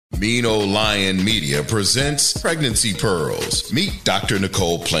Mean Old Lion Media presents Pregnancy Pearls. Meet Dr.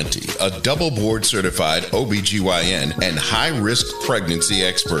 Nicole Plenty, a double board certified OBGYN and high-risk pregnancy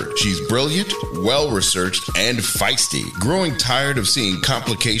expert. She's brilliant, well-researched, and feisty. Growing tired of seeing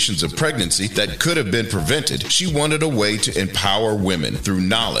complications of pregnancy that could have been prevented, she wanted a way to empower women through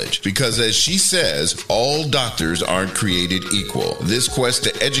knowledge because, as she says, all doctors aren't created equal. This quest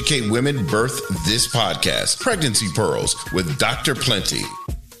to educate women birthed this podcast, Pregnancy Pearls with Dr. Plenty.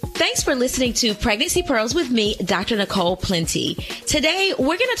 Thanks for listening to Pregnancy Pearls with me, Dr. Nicole Plenty. Today,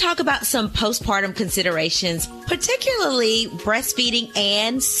 we're going to talk about some postpartum considerations, particularly breastfeeding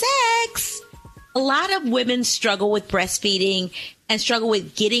and sex. A lot of women struggle with breastfeeding and struggle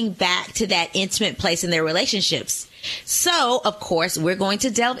with getting back to that intimate place in their relationships. So, of course, we're going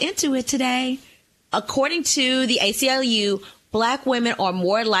to delve into it today. According to the ACLU, Black women are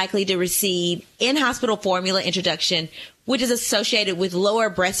more likely to receive in-hospital formula introduction, which is associated with lower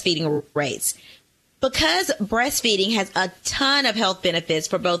breastfeeding rates. Because breastfeeding has a ton of health benefits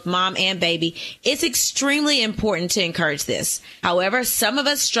for both mom and baby, it's extremely important to encourage this. However, some of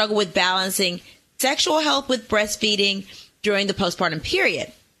us struggle with balancing sexual health with breastfeeding during the postpartum period.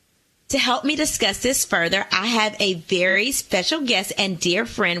 To help me discuss this further, I have a very special guest and dear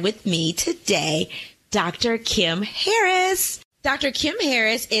friend with me today, Dr. Kim Harris. Dr. Kim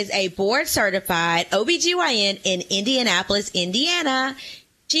Harris is a board-certified OBGYN in Indianapolis, Indiana.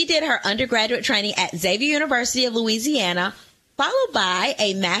 She did her undergraduate training at Xavier University of Louisiana, followed by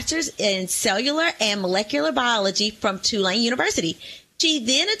a master's in cellular and molecular biology from Tulane University. She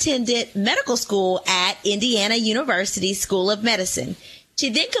then attended medical school at Indiana University School of Medicine. She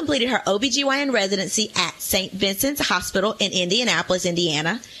then completed her OBGYN residency at St. Vincent's Hospital in Indianapolis,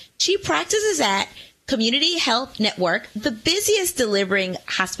 Indiana. She practices at Community Health Network, the busiest delivering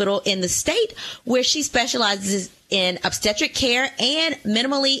hospital in the state, where she specializes in obstetric care and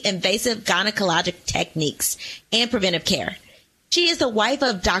minimally invasive gynecologic techniques and preventive care. She is the wife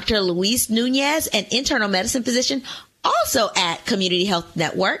of Dr. Luis Nunez, an internal medicine physician, also at Community Health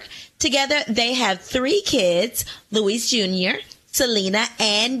Network. Together, they have 3 kids, Luis Jr., Selena,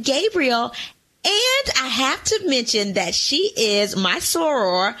 and Gabriel. And I have to mention that she is my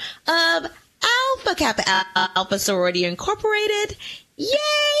soror of Alpha Kappa Alpha Sorority Incorporated. Yay,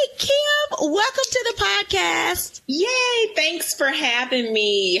 Kim, welcome to the podcast. Yay, thanks for having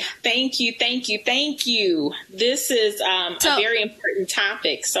me. Thank you. This is a very important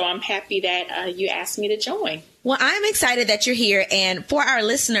topic, so I'm happy that you asked me to join. Well, I'm excited that you're here. And for our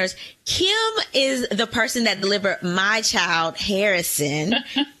listeners, Kim is the person that delivered my child, Harrison.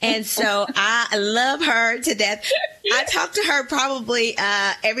 And so I love her to death. I talk to her probably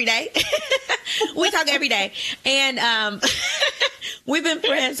every day. We talk every day. And we've been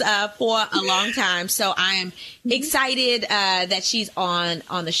friends for a long time. So I am excited that she's on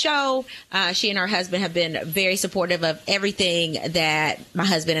the show. She and her husband have been very supportive of everything that my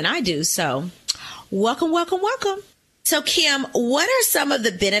husband and I do. So welcome. So, Kim, what are some of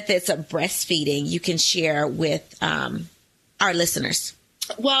the benefits of breastfeeding you can share with our listeners?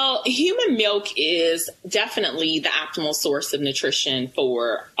 Well, human milk is definitely the optimal source of nutrition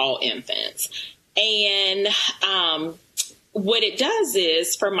for all infants. And what it does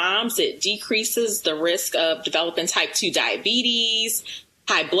is, for moms, it decreases the risk of developing type 2 diabetes,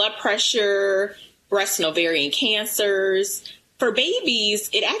 high blood pressure, breast and ovarian cancers. For babies,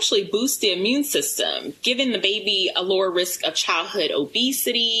 it actually boosts the immune system, giving the baby a lower risk of childhood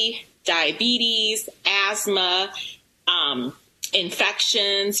obesity, diabetes, asthma,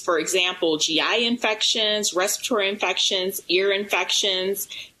 infections, for example, GI infections, respiratory infections, ear infections.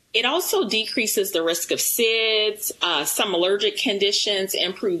 It also decreases the risk of SIDS, some allergic conditions,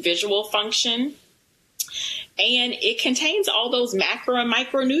 improve visual function. And it contains all those macro and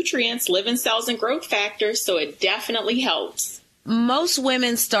micronutrients, living cells, and growth factors, so it definitely helps. Most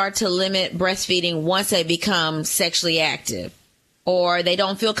women start to limit breastfeeding once they become sexually active, or they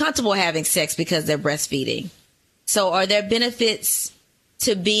don't feel comfortable having sex because they're breastfeeding. So are there benefits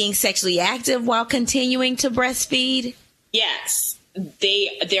to being sexually active while continuing to breastfeed? Yes,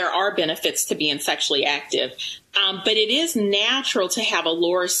 there are benefits to being sexually active, but it is natural to have a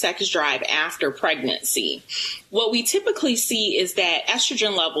lower sex drive after pregnancy. What we typically see is that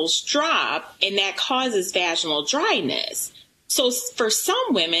estrogen levels drop, and that causes vaginal dryness. So for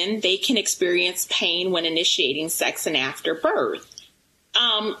some women, they can experience pain when initiating sex and after birth.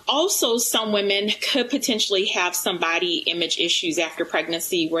 Also, some women could potentially have some body image issues after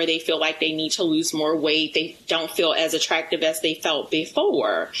pregnancy where they feel like they need to lose more weight. They don't feel as attractive as they felt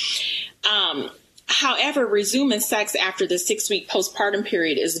before. However, resuming sex after the 6-week postpartum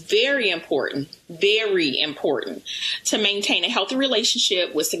period is very important to maintain a healthy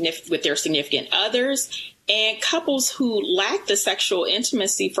relationship with their significant others. And couples who lack the sexual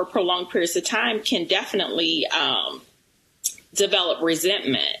intimacy for prolonged periods of time can definitely develop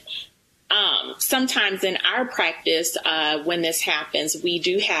resentment. Sometimes in our practice, when this happens, we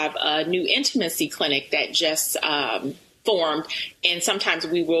do have a new intimacy clinic that just formed, and sometimes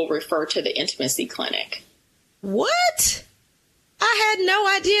we will refer to the intimacy clinic. What? I had no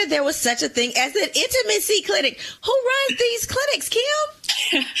idea there was such a thing as an intimacy clinic. Who runs these clinics,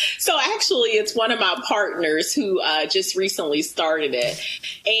 Kim? So actually, it's one of my partners who just recently started it.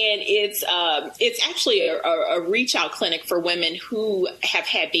 And it's actually a reach out clinic for women who have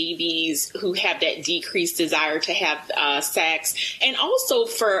had babies, who have that decreased desire to have sex, and also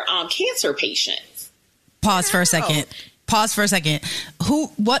for cancer patients. Pause for a second.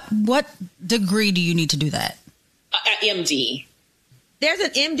 What degree do you need to do that? MD. There's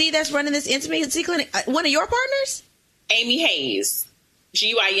an MD that's running this intimacy clinic. One of your partners? Amy Hayes,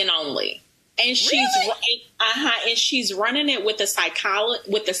 GYN only. And she's running it with a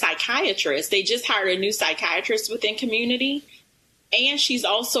psychiatrist. They just hired a new psychiatrist within community. And she's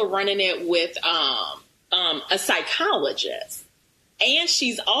also running it with a psychologist. And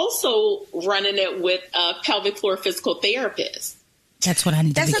she's also running it with a pelvic floor physical therapist. That's what I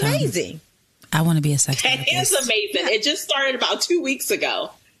need to become. That's amazing. I want to be a sex therapist. It is amazing. It just started about 2 weeks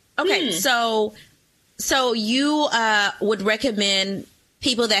ago. Okay, so you would recommend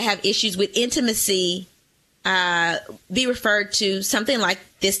people that have issues with intimacy be referred to something like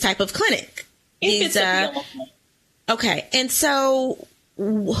this type of clinic? Okay, and so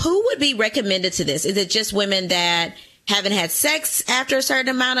who would be recommended to this? Is it just women that haven't had sex after a certain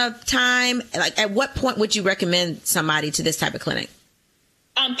amount of time? Like, at what point would you recommend somebody to this type of clinic?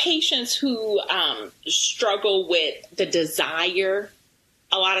 Patients who struggle with the desire,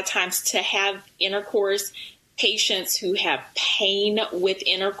 a lot of times, to have intercourse, patients who have pain with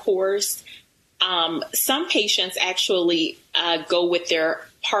intercourse. Some patients actually go with their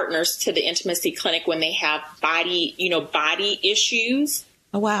partners to the intimacy clinic when they have body issues.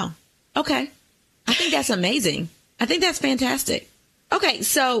 Oh, wow. Okay. I think that's amazing. I think that's fantastic. Okay.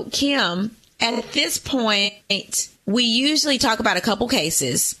 So, Kim, at this point, we usually talk about a couple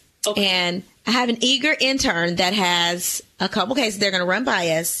cases. Okay. And I have an eager intern that has a couple cases they're going to run by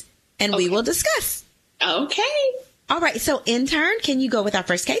us, and we will discuss. Okay. All right. So, intern, can you go with our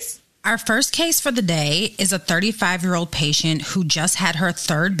first case? Our first case for the day is a 35-year-old patient who just had her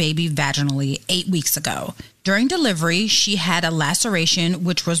third baby vaginally 8 weeks ago. During delivery, she had a laceration,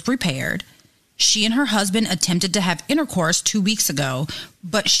 which was repaired. She and her husband attempted to have intercourse 2 weeks ago,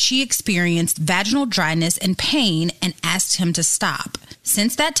 but she experienced vaginal dryness and pain and asked him to stop.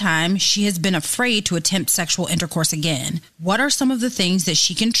 Since that time, she has been afraid to attempt sexual intercourse again. What are some of the things that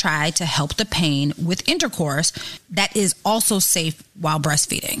she can try to help the pain with intercourse that is also safe while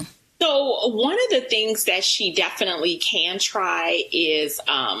breastfeeding? So one of the things that she definitely can try is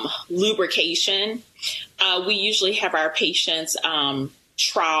lubrication. We usually have our patients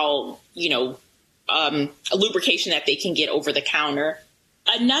trial, a lubrication that they can get over the counter.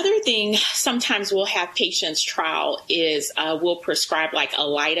 Another thing sometimes we'll have patients trial is we'll prescribe like a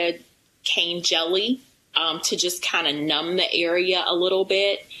lidocaine jelly to just kind of numb the area a little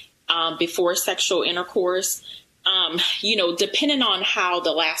bit before sexual intercourse. Depending on how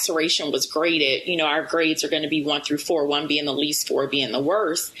the laceration was graded, our grades are going to be 1 through 4, 1 being the least, 4 being the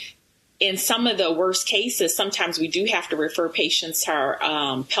worst. In some of the worst cases, sometimes we do have to refer patients to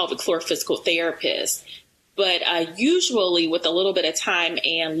our pelvic floor physical therapist. But usually with a little bit of time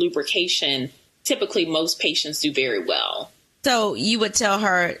and lubrication, typically most patients do very well. So you would tell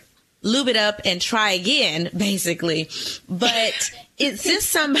her, lube it up and try again, basically. But is this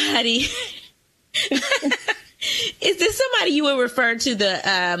somebody... Is this somebody you would refer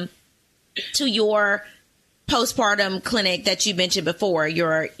to to your postpartum clinic that you mentioned before,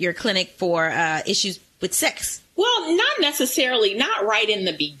 your clinic for issues with sex? Well, not necessarily, not right in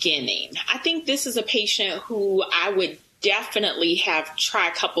the beginning. I think this is a patient who I would definitely have try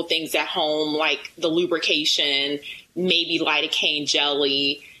a couple things at home, like the lubrication, maybe lidocaine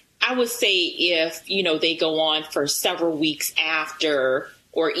jelly. I would say if, they go on for several weeks after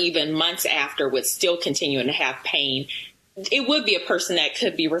or even months after with still continuing to have pain, it would be a person that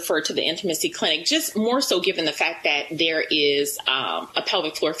could be referred to the intimacy clinic, just more so given the fact that there is a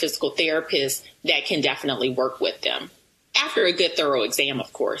pelvic floor physical therapist that can definitely work with them after a good thorough exam,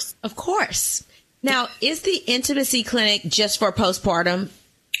 of course. Of course. Now, is the intimacy clinic just for postpartum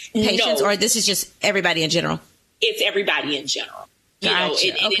patients, or this is just everybody in general? It's everybody in general. Gotcha.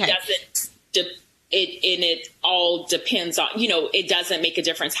 It doesn't it all depends on, it doesn't make a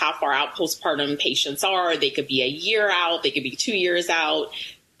difference how far out postpartum patients are. They could be a year out. They could be 2 years out.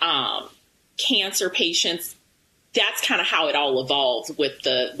 Cancer patients, that's kind of how it all evolved with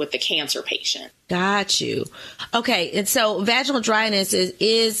the cancer patient. Got you. Okay. And so vaginal dryness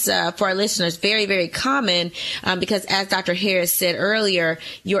is for our listeners, very, very common because as Dr. Harris said earlier,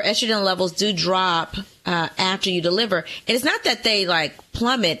 your estrogen levels do drop after you deliver. And it's not that they like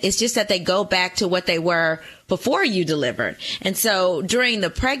plummet. It's just that they go back to what they were before you delivered. And so during the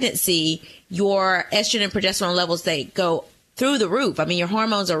pregnancy, your estrogen and progesterone levels, they go through the roof. I mean, your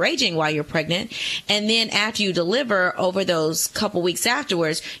hormones are raging while you're pregnant. And then after you deliver, over those couple weeks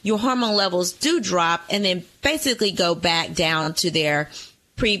afterwards, your hormone levels do drop and then basically go back down to their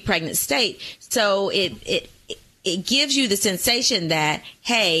pre-pregnant state. So it gives you the sensation that,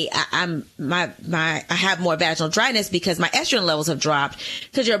 hey, I have more vaginal dryness because my estrogen levels have dropped,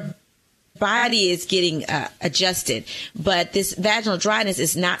 because your body is getting adjusted. But this vaginal dryness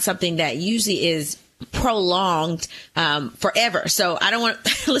is not something that usually is prolonged forever. So I don't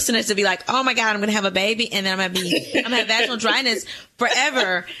want listeners to be like, oh my God, I'm going to have a baby and then I'm going to have vaginal dryness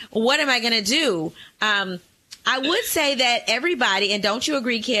forever. What am I going to do? I would say that everybody, and don't you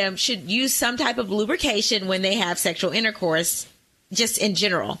agree, Kim, should use some type of lubrication when they have sexual intercourse, just in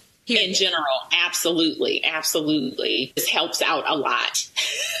general. In general, absolutely. Absolutely. This helps out a lot.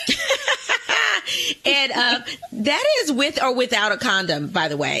 And that is with or without a condom, by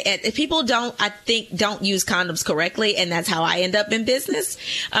the way. And people don't use condoms correctly. And that's how I end up in business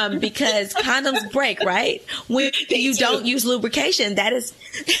because condoms break, right? When you don't use lubrication, that's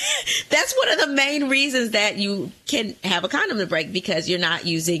one of the main reasons that you can have a condom to break, because you're not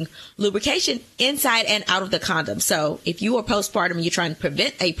using lubrication inside and out of the condom. So if you are postpartum and you're trying to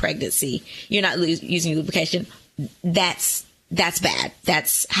prevent a pregnancy, you're not using lubrication, that's bad.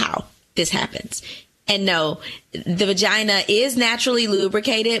 That's how this happens. And no, the vagina is naturally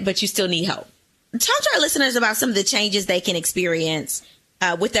lubricated, but you still need help. Talk to our listeners about some of the changes they can experience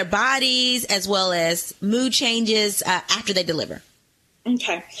with their bodies, as well as mood changes after they deliver.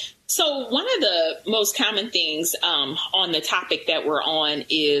 Okay. So one of the most common things on the topic that we're on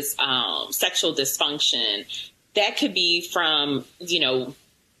is sexual dysfunction. That could be from, perineal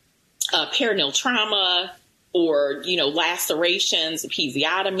trauma, or, lacerations,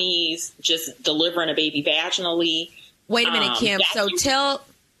 episiotomies, just delivering a baby vaginally. Wait a minute, Kim. So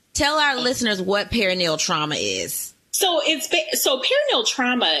tell our listeners what perineal trauma is. So perineal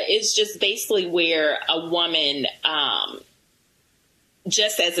trauma is just basically where a woman,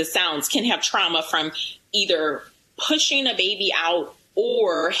 just as it sounds, can have trauma from either pushing a baby out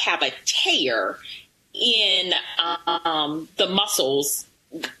or have a tear in the muscles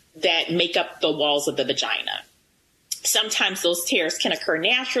that make up the walls of the vagina. Sometimes those tears can occur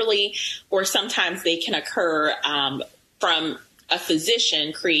naturally, or sometimes they can occur from a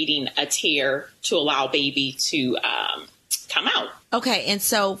physician creating a tear to allow baby to come out. Okay. And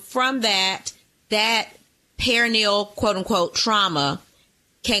so from that perineal, quote unquote, trauma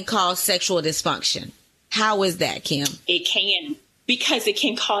can cause sexual dysfunction. How is that, Kim? It can, because it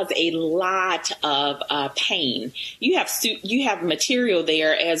can cause a lot of pain. You have material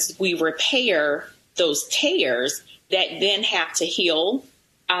there as we repair those tears that then have to heal.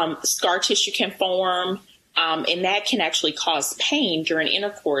 Scar tissue can form, and that can actually cause pain during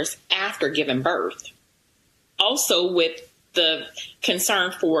intercourse after giving birth. Also, with the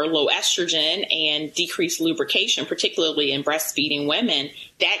concern for low estrogen and decreased lubrication, particularly in breastfeeding women,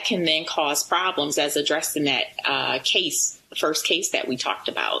 that can then cause problems, as addressed in that first case that we talked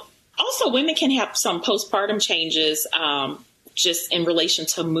about. Also, women can have some postpartum changes just in relation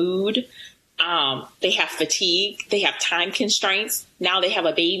to mood. They have fatigue. They have time constraints. Now they have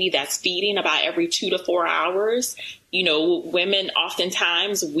a baby that's feeding about every 2 to 4 hours. Women,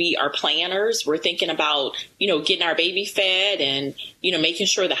 oftentimes we are planners. We're thinking about, getting our baby fed and, making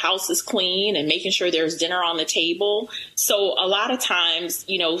sure the house is clean and making sure there's dinner on the table. So a lot of times,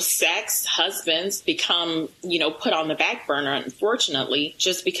 husbands become, put on the back burner, unfortunately,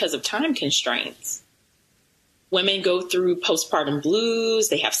 just because of time constraints. Women go through postpartum blues.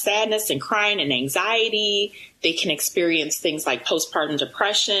 They have sadness and crying and anxiety. They can experience things like postpartum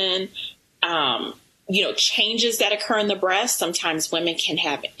depression, changes that occur in the breast. Sometimes women can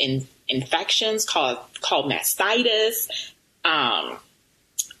have infections called mastitis,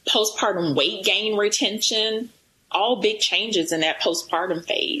 postpartum weight gain, retention, all big changes in that postpartum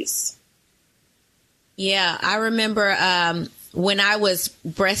phase. Yeah, I remember when I was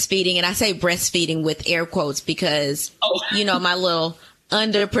breastfeeding, and I say breastfeeding with air quotes because, my little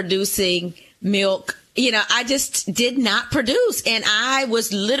underproducing milk I just did not produce. And I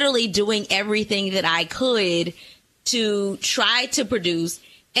was literally doing everything that I could to try to produce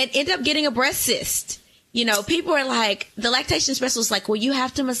and end up getting a breast cyst. People are like, the lactation specialist like, well, you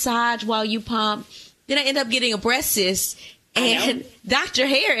have to massage while you pump. Then I end up getting a breast cyst. And Dr.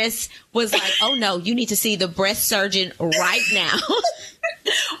 Harris was like, oh, no, you need to see the breast surgeon right now.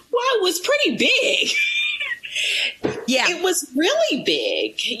 Well, it was pretty big. Yeah. It was really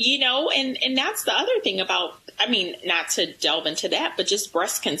big, and that's the other thing about, not to delve into that, but just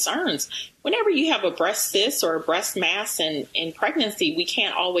breast concerns. Whenever you have a breast cyst or a breast mass in pregnancy, we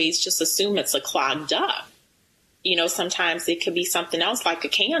can't always just assume it's a clogged up. Sometimes it could be something else like a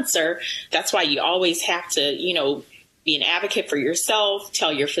cancer. That's why you always have to, be an advocate for yourself,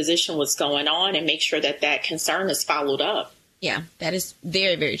 tell your physician what's going on, and make sure that concern is followed up. Yeah, that is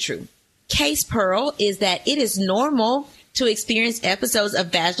very, very true. Case, Pearl, is that it is normal to experience episodes of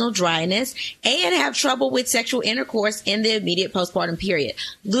vaginal dryness and have trouble with sexual intercourse in the immediate postpartum period.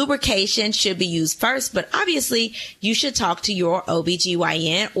 Lubrication should be used first, but obviously you should talk to your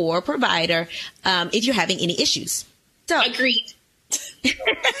OBGYN or provider if you're having any issues. So, agreed.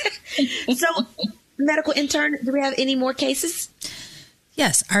 So, medical intern, do we have any more cases?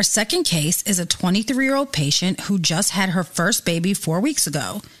 Yes, our second case is a 23-year-old patient who just had her first baby 4 weeks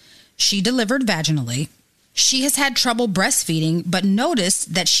ago. She delivered vaginally. She has had trouble breastfeeding, but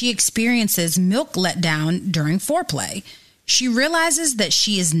noticed that she experiences milk letdown during foreplay. She realizes that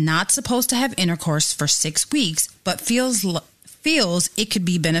she is not supposed to have intercourse for 6 weeks, but feels it could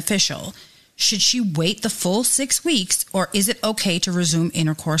be beneficial. Should she wait the full 6 weeks, or is it okay to resume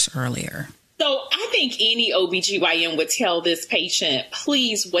intercourse earlier? So I think any OBGYN would tell this patient,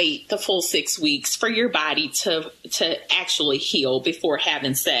 please wait the full 6 weeks for your body to actually heal before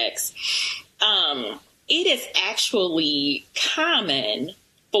having sex. It is actually common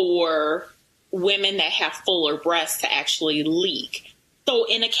for women that have fuller breasts to actually leak. So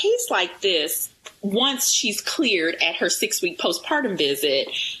in a case like this, once she's cleared at her 6-week postpartum visit,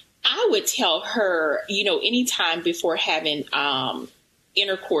 I would tell her, anytime before having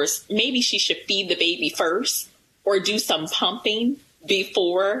intercourse, maybe she should feed the baby first or do some pumping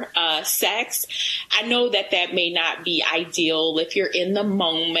before sex. I know that may not be ideal if you're in the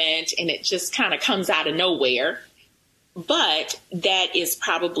moment and it just kind of comes out of nowhere, but that is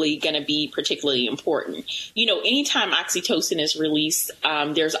probably going to be particularly important. Anytime oxytocin is released,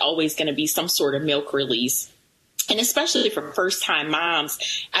 there's always going to be some sort of milk release. And especially for first-time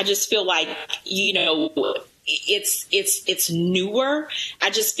moms, I just feel like, it's newer. I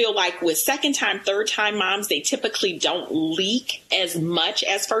just feel like with second-time, third-time moms, they typically don't leak as much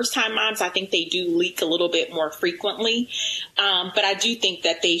as first-time moms. I think they do leak a little bit more frequently. But I do think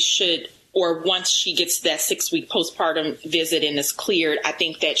that they should, or once she gets that 6-week postpartum visit and is cleared, I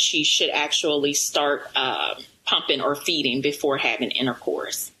think that she should actually start pumping or feeding before having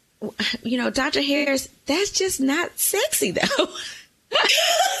intercourse. Dr. Harris, that's just not sexy, though.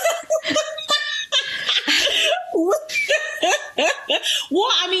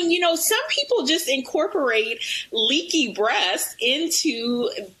 Well, some people just incorporate leaky breasts into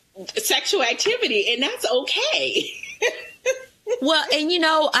sexual activity, and that's okay. Well, and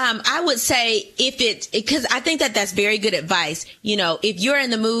I would say because I think that's very good advice. If you're in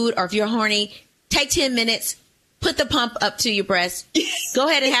the mood or if you're horny, take 10 minutes, put the pump up to your breast, go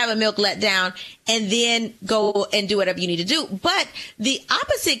ahead and have a milk letdown, and then go and do whatever you need to do. But the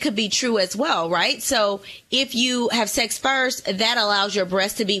opposite could be true as well, right? So if you have sex first, that allows your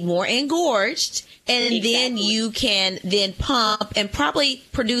breast to be more engorged, and exactly. Then you can then pump and probably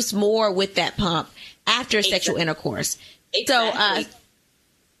produce more with that pump after sexual intercourse. Exactly. So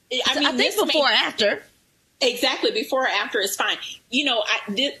I think before or after. Exactly. Before or after is fine.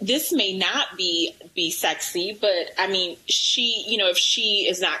 This may not be sexy, but she, if she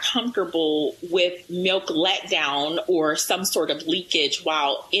is not comfortable with milk letdown or some sort of leakage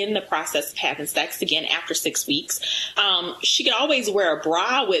while in the process of having sex, again, after 6 weeks, she can always wear a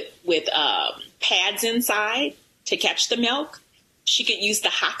bra with pads inside to catch the milk. She could use the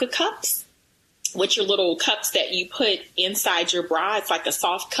Haka cups, which are little cups that you put inside your bra. It's like a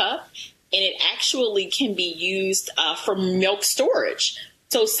soft cup. And it actually can be used for milk storage.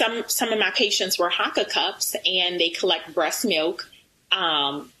 So some of my patients wear Haka cups and they collect breast milk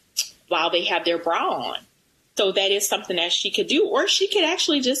while they have their bra on. So that is something that she could do. Or she could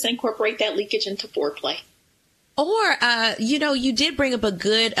actually just incorporate that leakage into foreplay. Or, you did bring up a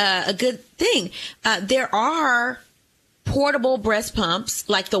good thing. There are portable breast pumps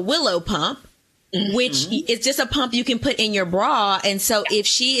like the Willow pump. Mm-hmm. Which is just a pump you can put in your bra. And so if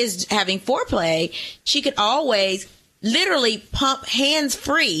she is having foreplay, she could always literally pump hands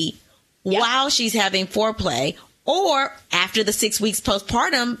free while she's having foreplay, or after the 6 weeks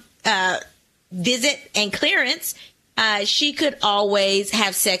postpartum visit and clearance, she could always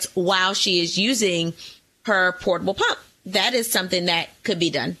have sex while she is using her portable pump. That is something that could be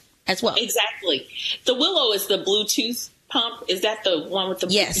done as well. Exactly. The Willow is the Bluetooth pump. Is that the one with the?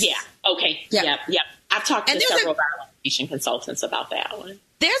 Yes. Yeah. Okay. Yep. I've talked to several of our lactation consultants about that one.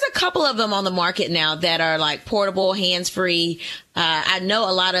 There's a couple of them on the market now that are like portable, hands-free. I know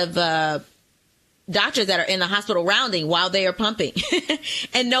a lot of doctors that are in the hospital rounding while they are pumping,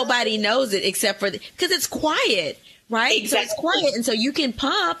 and nobody knows it except for because it's quiet, right? Exactly. So it's quiet, and so you can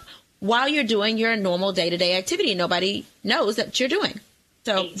pump while you're doing your normal day-to-day activity. Nobody knows that you're doing.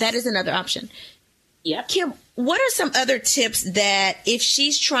 So that is another option. Yep. Kim, what are some other tips that if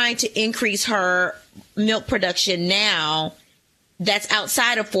she's trying to increase her milk production now, that's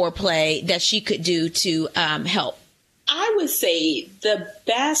outside of foreplay, that she could do to help? I would say the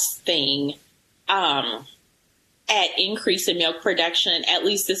best thing at increasing milk production, at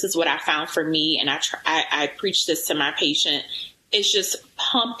least this is what I found for me, and I preach this to my patient, is just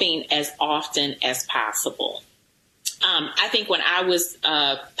pumping as often as possible. I think when I was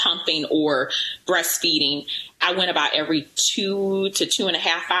pumping or breastfeeding, I went about every 2 to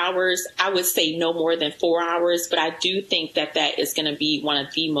 2.5 hours. I would say no more than 4 hours, but I do think that is going to be one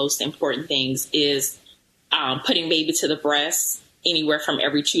of the most important things is putting baby to the breast anywhere from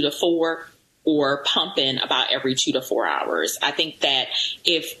every 2 to 4 or pumping about every 2 to 4 hours. I think that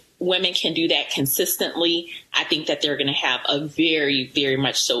if women can do that consistently, I think that they're going to have a very, very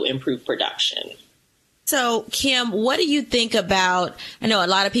much so improved production. So, Kim, what do you think about, I know a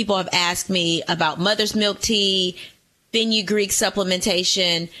lot of people have asked me about mother's milk tea, fenugreek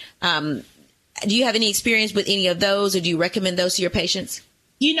supplementation. Do you have any experience with any of those, or do you recommend those to your patients?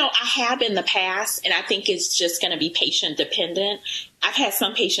 I have in the past, and I think it's just going to be patient dependent. I've had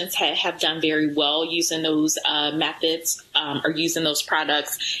some patients have done very well using those methods or using those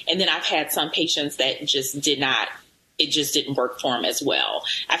products. And then I've had some patients that just did not. It just didn't work for them as well.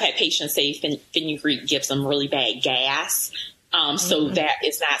 I've had patients say fenugreek gives them really bad gas. So that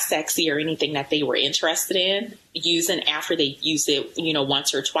is not sexy or anything that they were interested in using after they used it,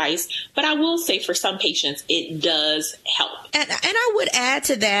 once or twice. But I will say for some patients, it does help. And I would add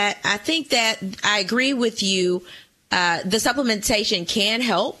to that, I think that I agree with you. The supplementation can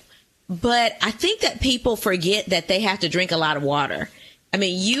help, but I think that people forget that they have to drink a lot of water. I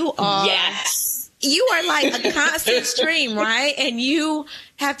mean, you are like a constant stream, right? And you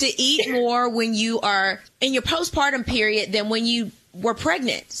have to eat more when you are in your postpartum period than when you were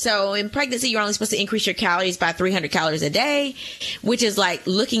pregnant. So in pregnancy, you're only supposed to increase your calories by 300 calories a day, which is like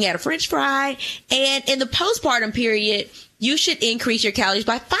looking at a French fry. And in the postpartum period, you should increase your calories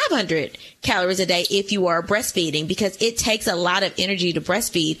by 500 calories a day if you are breastfeeding, because it takes a lot of energy to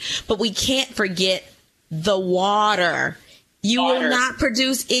breastfeed. But we can't forget the water. You will not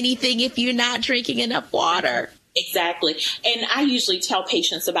produce anything if you're not drinking enough water. Exactly. And I usually tell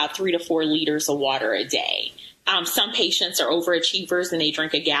patients about 3 to 4 liters of water a day. Some patients are overachievers and they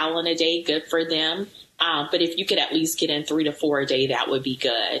drink a gallon a day. Good for them. But if you could at least get in 3 to 4 a day, that would be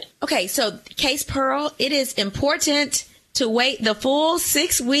good. Okay. So Case Pearl, it is important to wait the full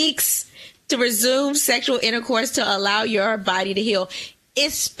 6 weeks to resume sexual intercourse to allow your body to heal,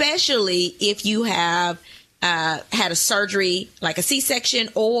 especially if you have had a surgery like a C-section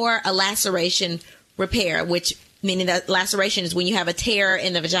or a laceration repair, which meaning that laceration is when you have a tear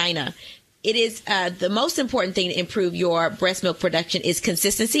in the vagina. It is the most important thing to improve your breast milk production is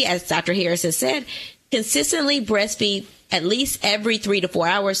consistency, as Dr. Harris has said. Consistently breastfeed at least every 3 to 4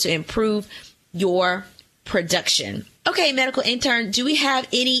 hours to improve your production. Okay, medical intern, do we have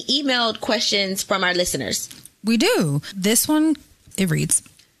any emailed questions from our listeners? We do. This one, it reads,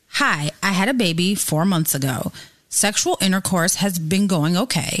 "Hi, I had a baby 4 months ago. Sexual intercourse has been going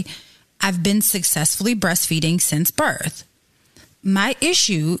okay. I've been successfully breastfeeding since birth. My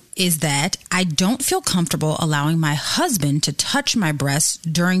issue is that I don't feel comfortable allowing my husband to touch my breasts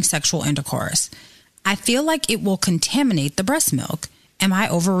during sexual intercourse. I feel like it will contaminate the breast milk. Am I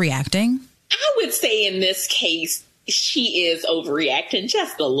overreacting?" I would say in this case, she is overreacting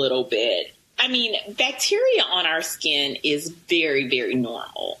just a little bit. I mean, bacteria on our skin is very, very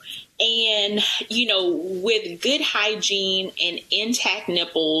normal. And, with good hygiene and intact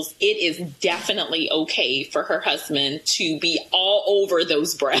nipples, it is definitely okay for her husband to be all over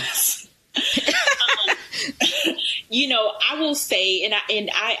those breasts. I will say, and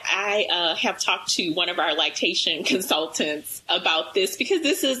I have talked to one of our lactation consultants about this, because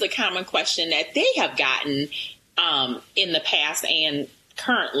this is a common question that they have gotten in the past and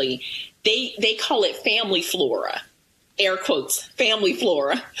currently. They call it family flora, air quotes, family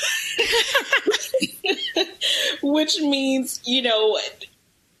flora. which means,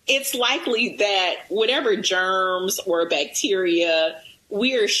 it's likely that whatever germs or bacteria,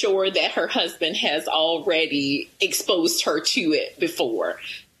 we are sure that her husband has already exposed her to it before.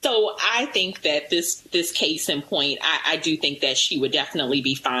 So I think that this case in point, I do think that she would definitely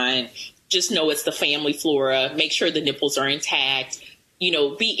be fine. Just know it's the family flora. Make sure the nipples are intact.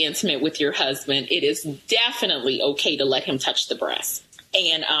 Be intimate with your husband. It is definitely okay to let him touch the breast.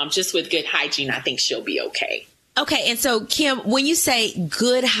 And just with good hygiene, I think she'll be okay. Okay. And so, Kim, when you say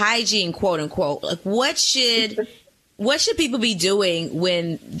good hygiene, quote unquote, like what should people be doing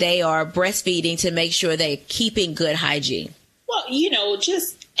when they are breastfeeding to make sure they're keeping good hygiene? Well,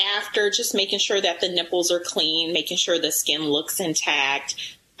 just making sure that the nipples are clean, making sure the skin looks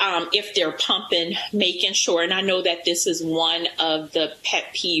intact. If they're pumping, making sure, and I know that this is one of the pet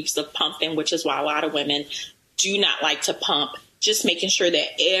peeves of pumping, which is why a lot of women do not like to pump, just making sure that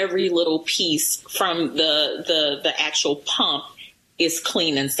every little piece from the actual pump is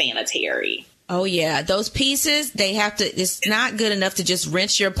clean and sanitary. Oh, yeah. Those pieces, it's not good enough to just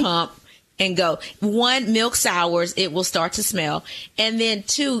rinse your pump and go. 1, milk sours, it will start to smell. And then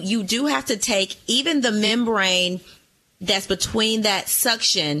 2, you do have to take even the membrane that's between that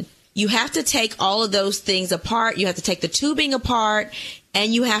suction. You have to take all of those things apart. You have to take the tubing apart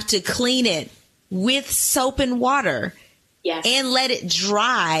and you have to clean it with soap and water. Yes. And let it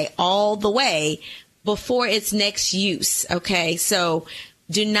dry all the way before its next use. Okay. So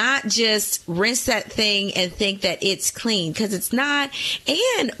do not just rinse that thing and think that it's clean, because it's not.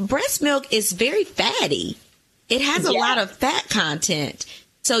 And breast milk is very fatty. It has a lot of fat content.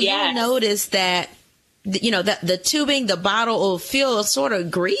 So you'll notice that, the tubing, the bottle will feel sort of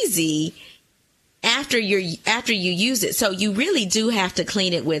greasy after you use it. So you really do have to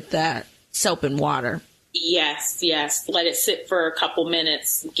clean it with soap and water. Yes. Let it sit for a couple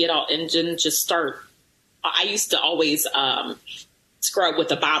minutes, get all, and then just start. I used to always scrub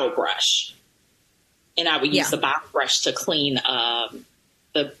with a bottle brush, and I would use the bottle brush to clean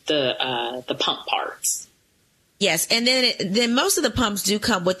the pump parts. Yes, and then most of the pumps do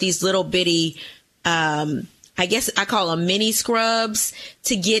come with these little bitty, I guess I call them mini scrubs,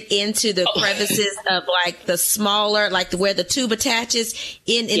 to get into the crevices of like the smaller, like where the tube attaches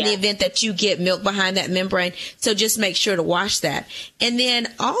in the event that you get milk behind that membrane. So just make sure to wash that. And then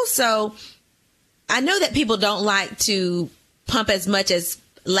also, I know that people don't like to pump as much as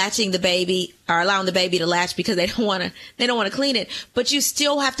latching the baby or allowing the baby to latch because they don't want to clean it, but you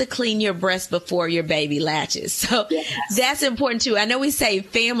still have to clean your breast before your baby latches. So that's important too. I know we say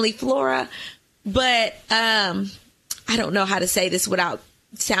family flora, but I don't know how to say this without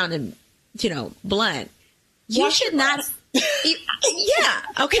sounding, blunt. You should not.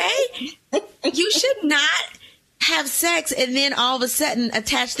 Okay. You should not have sex and then all of a sudden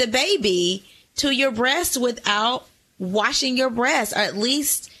attach the baby to your breast without washing your breast, or at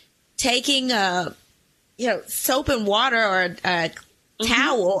least taking soap and water or a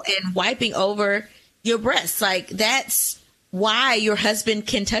towel and wiping over your breast. Like, that's why your husband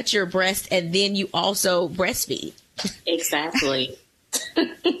can touch your breast and then you also breastfeed. Exactly.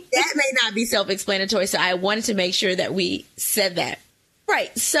 That may not be self-explanatory, so I wanted to make sure that we said that.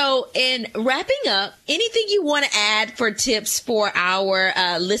 Right. So in wrapping up, anything you want to add for tips for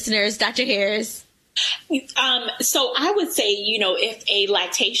our listeners, Dr. Harris? So I would say, if a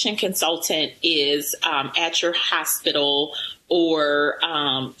lactation consultant is at your hospital, or,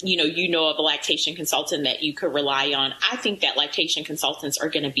 you know of a lactation consultant that you could rely on, I think that lactation consultants are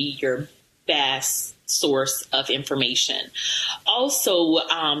going to be your best source of information. Also,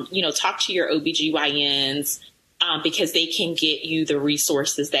 talk to your OBGYNs because they can get you the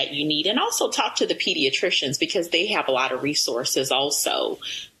resources that you need. And also talk to the pediatricians because they have a lot of resources also.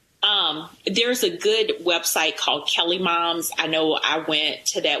 There's a good website called Kelly Moms. I know I went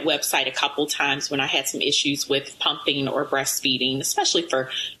to that website a couple times when I had some issues with pumping or breastfeeding, especially for,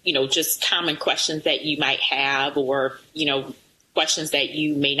 just common questions that you might have, or, questions that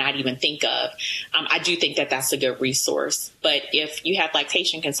you may not even think of. I do think that that's a good resource. But if you have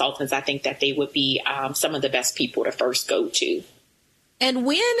lactation consultants, I think that they would be some of the best people to first go to. And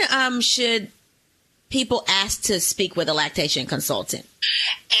when should people ask to speak with a lactation consultant?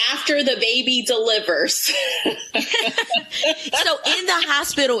 After the baby delivers. So in the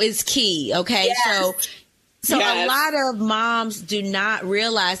hospital is key. Okay. Yes. So a lot of moms do not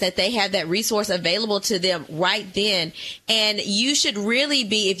realize that they have that resource available to them right then. And you should really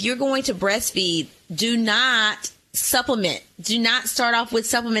be, if you're going to breastfeed, do not supplement. Do not start off with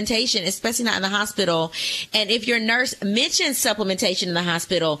supplementation, especially not in the hospital. And if your nurse mentions supplementation in the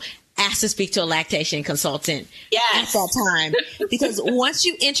hospital, ask to speak to a lactation consultant Yes. at that time. Because once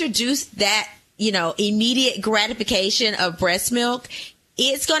you introduce that, immediate gratification of breast milk,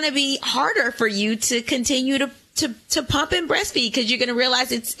 it's going to be harder for you to continue to pump and breastfeed, because you're going to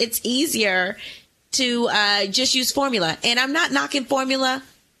realize it's easier to just use formula. And I'm not knocking formula.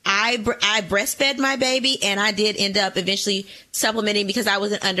 I breastfed my baby, and I did end up eventually supplementing because I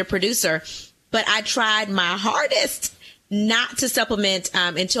was an underproducer. But I tried my hardest not to supplement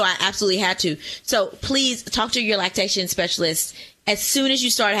until I absolutely had to. So please talk to your lactation specialist as soon as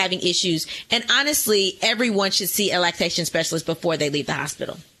you start having issues. And honestly, everyone should see a lactation specialist before they leave the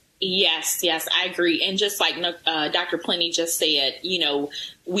hospital. Yes, I agree. And just like Dr. Plenty just said,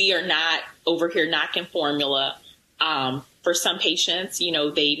 we are not over here knocking formula. For some patients, they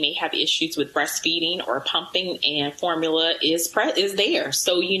may have issues with breastfeeding or pumping, and formula is there.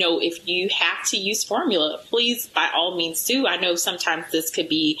 So, if you have to use formula, please, by all means do. I know sometimes this could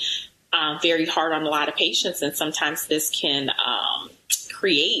be very hard on a lot of patients, and sometimes this can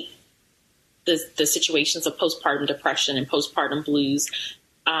create the situations of postpartum depression and postpartum blues.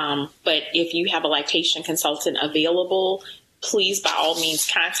 But if you have a lactation consultant available, please, by all means,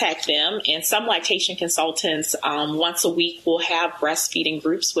 contact them. And some lactation consultants once a week will have breastfeeding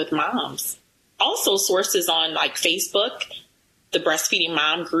groups with moms. Also, sources on like Facebook, the breastfeeding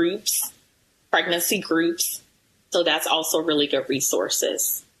mom groups, pregnancy groups. So that's also really good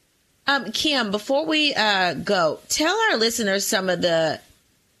resources. Kim, before we go, tell our listeners some of the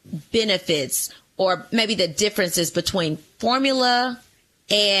benefits or maybe the differences between formula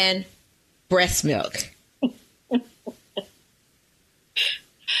and breast milk.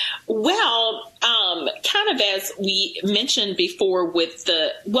 Well, kind of as we mentioned before with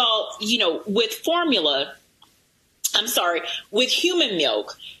with formula, with human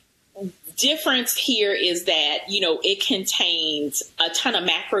milk, difference here is that, it contains a ton of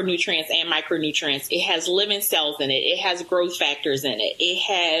macronutrients and micronutrients. It has living cells in it. It has growth factors in it. It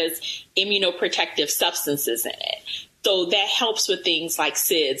has immunoprotective substances in it. So that helps with things like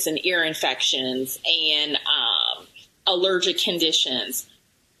SIDS and ear infections and allergic conditions.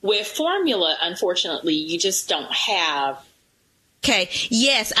 With formula, unfortunately, you just don't have. Okay.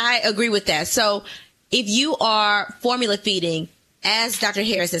 Yes, I agree with that. So if you are formula feeding, as Dr.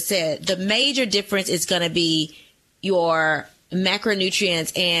 Harris has said, the major difference is going to be your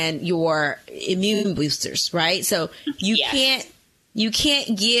macronutrients and your immune boosters, right? So you can't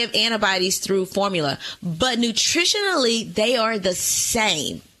give antibodies through formula, but nutritionally, they are the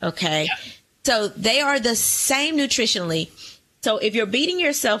same. Okay. Yeah. So they are the same nutritionally. So if you're beating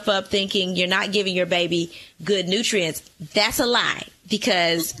yourself up thinking you're not giving your baby good nutrients, that's a lie,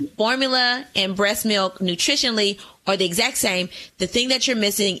 because formula and breast milk nutritionally are the exact same. The thing that you're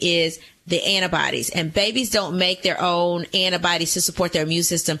missing is the antibodies, and babies don't make their own antibodies to support their immune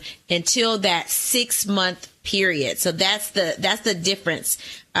system until that 6-month period. So that's the difference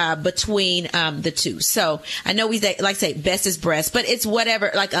between the two. So I know we like to say best is breast, but it's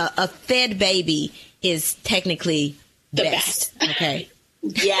whatever, like a fed baby is technically the best. Okay.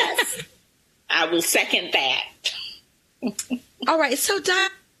 Yes. I will second that. All right. So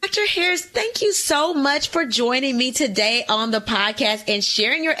Dr. Harris, thank you so much for joining me today on the podcast and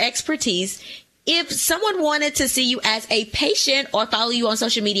sharing your expertise. If someone wanted to see you as a patient or follow you on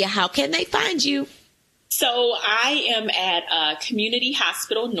social media, how can they find you? So I am at Community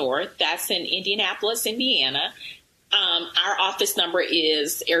Hospital North. That's in Indianapolis, Indiana. Our office number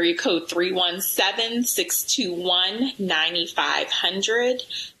is area code 317-621-9500.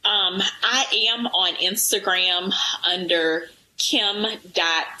 I am on Instagram under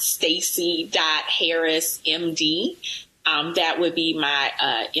kim.stacy.harrismd. That would be my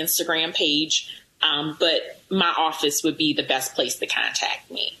Instagram page. But my office would be the best place to contact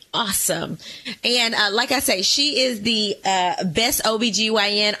me. Awesome. And like I say, she is the best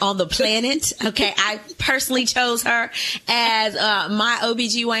OBGYN on the planet. Okay. I personally chose her as my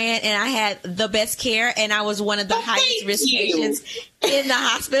OBGYN, and I had the best care, and I was one of the highest risk patients in the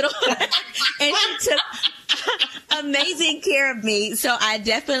hospital. And she took amazing care of me. So I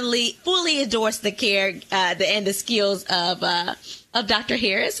definitely fully endorse the care and the skills of Dr.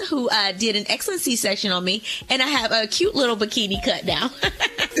 Harris, who did an excellent C-section on me, and I have a cute little bikini cut now.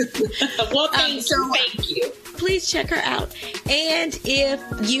 Well, thank you. Please check her out. And if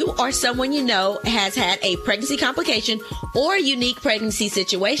you or someone you know has had a pregnancy complication or a unique pregnancy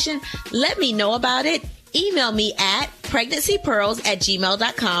situation, let me know about it. Email me at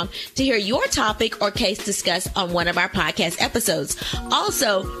pregnancypearls@gmail.com to hear your topic or case discussed on one of our podcast episodes.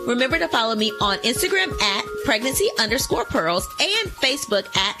 Also, remember to follow me on Instagram at pregnancy_pearls and Facebook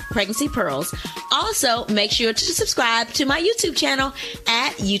at Pregnancy Pearls. Also, make sure to subscribe to my YouTube channel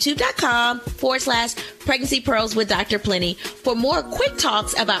at youtube.com/Pregnancy Pearls with Dr. Plenty for more quick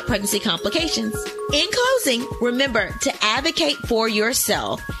talks about pregnancy complications. In closing, remember to advocate for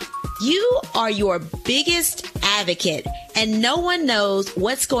yourself. You are your biggest advocate, and no one knows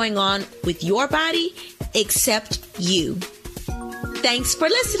what's going on with your body except you. Thanks for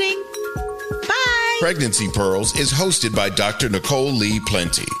listening. Bye. Pregnancy Pearls is hosted by Dr. Nicole Lee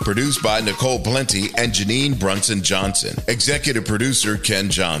Plenty, produced by Nicole Plenty and Janine Brunson Johnson, executive producer Ken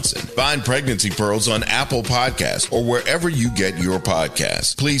Johnson. Find Pregnancy Pearls on Apple Podcasts or wherever you get your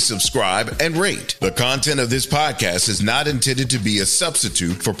podcasts. Please subscribe and rate. The content of this podcast is not intended to be a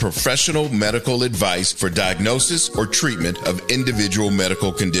substitute for professional medical advice for diagnosis or treatment of individual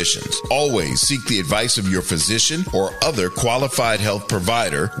medical conditions. Always seek the advice of your physician or other qualified health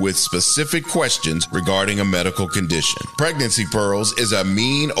provider with specific questions regarding a medical condition. Pregnancy Pearls is a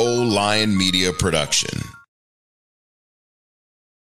Mean Old Lion Media production.